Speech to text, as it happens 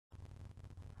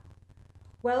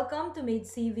Welcome to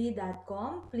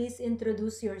MaidCV.com. Please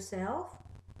introduce yourself.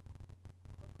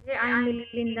 Okay, I'm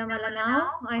Melinda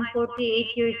Malanao. I'm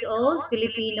 48 years old,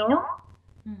 Filipino.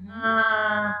 Mhm.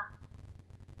 Uh,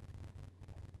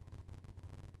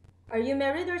 Are you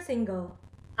married or single?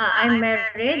 I'm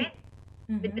married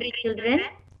with three Mhm. children.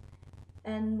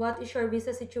 And what is your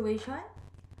visa situation?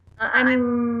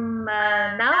 I'm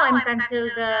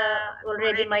canceled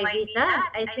already my visa.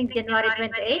 I think January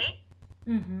 28th.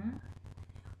 Mhm.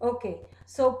 Okay.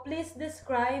 So please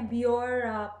describe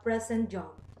your present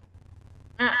job.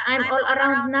 I'm all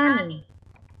around nanny.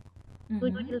 Two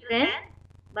Mhm. children,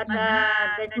 but Mhm.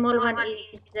 the small one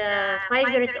is 5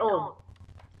 years old.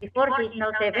 Before she's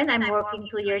now 7. I'm working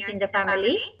 2 years in the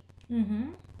family.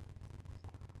 Mhm.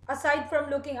 Aside from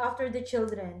looking after the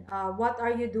children, what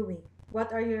are you doing?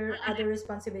 What are your other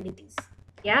responsibilities?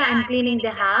 Yeah, I'm cleaning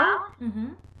the house,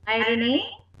 Mm-hmm. ironing,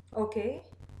 Okay.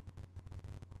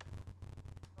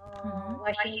 Mm-hmm.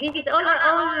 washing dishes. All.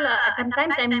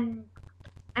 Sometimes I'm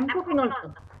cooking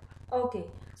also. Okay.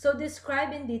 So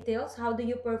describe in details how do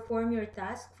you perform your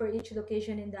task for each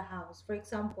location in the house. For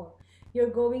example, you're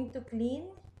going to clean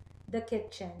the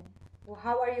kitchen. Well,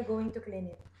 how are you going to clean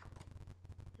it?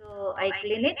 So I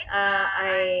clean it.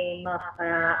 I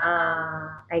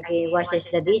washes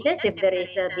the dishes. If there is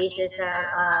dishes,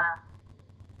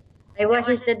 I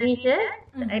washes the dishes.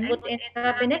 I Mm-hmm. put in the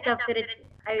cabinet after it.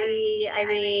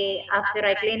 After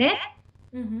I clean it.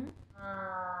 Mm-hmm.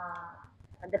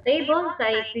 The tables,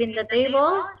 I clean the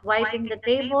tables, wiping the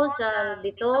tables,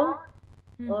 Dettol,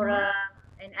 or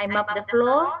Mm-hmm. and I mop the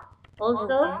floor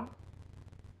also. Okay.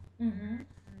 Mm-hmm.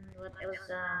 What else?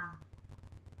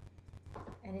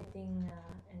 Anything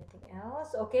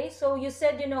else? Okay, so you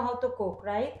said you know how to cook,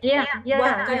 right? Yeah, What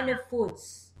yeah, kind of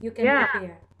foods you can yeah.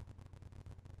 prepare?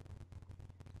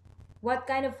 What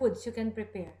kind of foods you can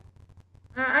prepare?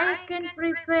 I can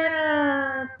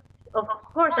prepare. Of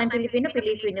course, I'm Filipino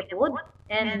food.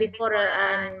 And before,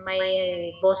 and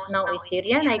my boss now is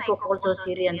Syrian. I cook also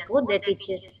Syrian food.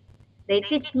 They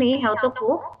teach me how to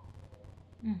cook.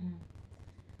 Mm-hmm.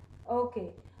 Okay,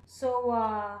 so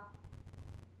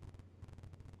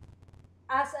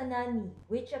as a nanny,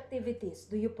 which activities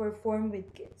do you perform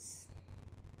with kids?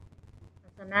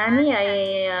 As a nanny,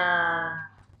 I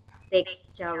take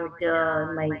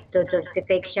shower. My daughter to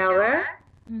take shower.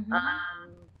 Mm-hmm. Um,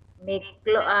 make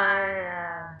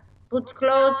put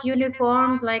clothes,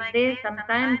 uniforms like this.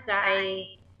 Sometimes I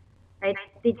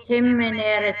teach him in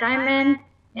their assignments,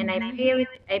 and I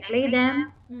play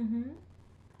them. Mm-hmm.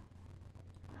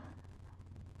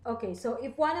 Okay, so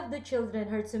if one of the children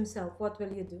hurts himself, what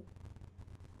will you do?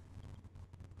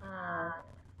 Uh,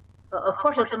 of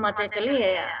course,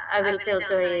 automatically, I will tell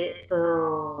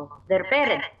to their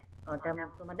parents or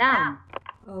to madam.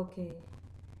 Okay.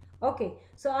 Okay,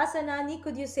 so as a nanny,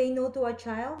 could you say no to a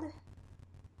child?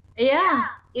 Yeah,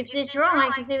 if it's wrong, I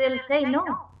will say no.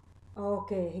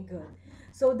 Okay, good.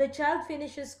 So the child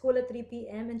finishes school at 3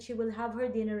 p.m. and she will have her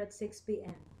dinner at 6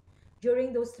 p.m.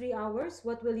 During those 3 hours,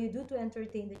 what will you do to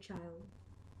entertain the child?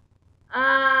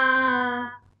 Uh,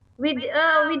 we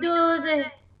do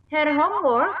her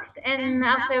homework, and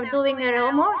after doing her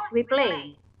homework, we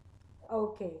play.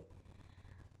 Okay.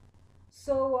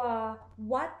 So,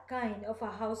 what kind of a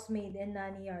housemaid and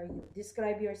nanny are you?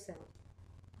 Describe yourself.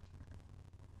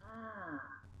 Ah,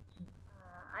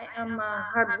 I am a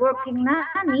hardworking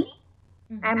nanny.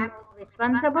 I'm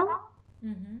responsible,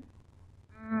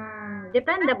 Mm-hmm.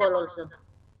 dependable also.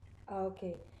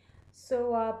 Okay.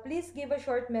 So, please give a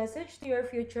short message to your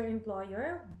future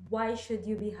employer. Why should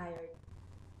you be hired?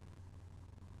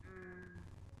 Mm,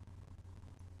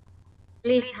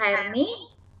 please hire me.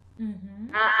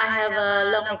 Mm-hmm. I have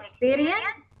a long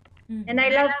experience, and I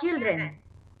love children.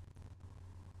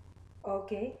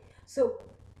 Okay. So,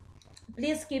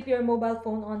 please keep your mobile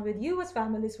phone on with you as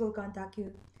families will contact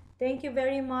you. Thank you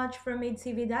very much from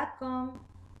MaidCV.com.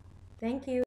 Thank you.